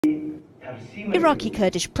Iraqi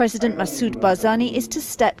Kurdish President Massoud Barzani is to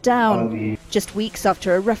step down, just weeks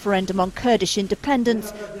after a referendum on Kurdish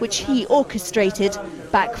independence, which he orchestrated,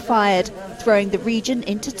 backfired, throwing the region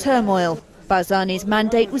into turmoil. Barzani's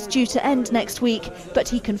mandate was due to end next week, but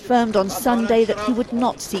he confirmed on Sunday that he would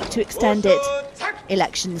not seek to extend it.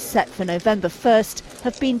 Elections set for November 1st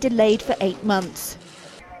have been delayed for 8 months.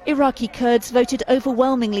 Iraqi Kurds voted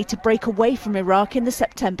overwhelmingly to break away from Iraq in the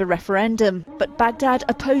September referendum, but Baghdad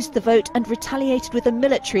opposed the vote and retaliated with a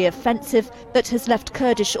military offensive that has left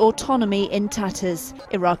Kurdish autonomy in tatters.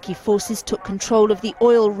 Iraqi forces took control of the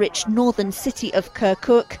oil-rich northern city of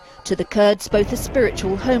Kirkuk, to the Kurds both a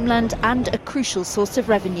spiritual homeland and a crucial source of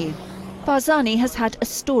revenue. Barzani has had a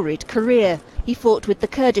storied career. He fought with the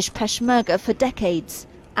Kurdish Peshmerga for decades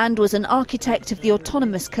and was an architect of the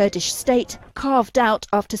autonomous Kurdish state, carved out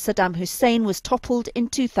after Saddam Hussein was toppled in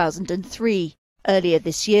 2003. Earlier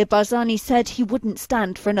this year, Barzani said he wouldn't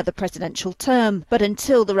stand for another presidential term, but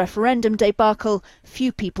until the referendum debacle,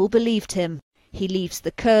 few people believed him. He leaves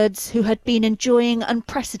the Kurds, who had been enjoying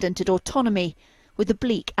unprecedented autonomy, with a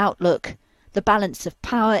bleak outlook, the balance of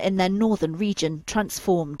power in their northern region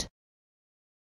transformed.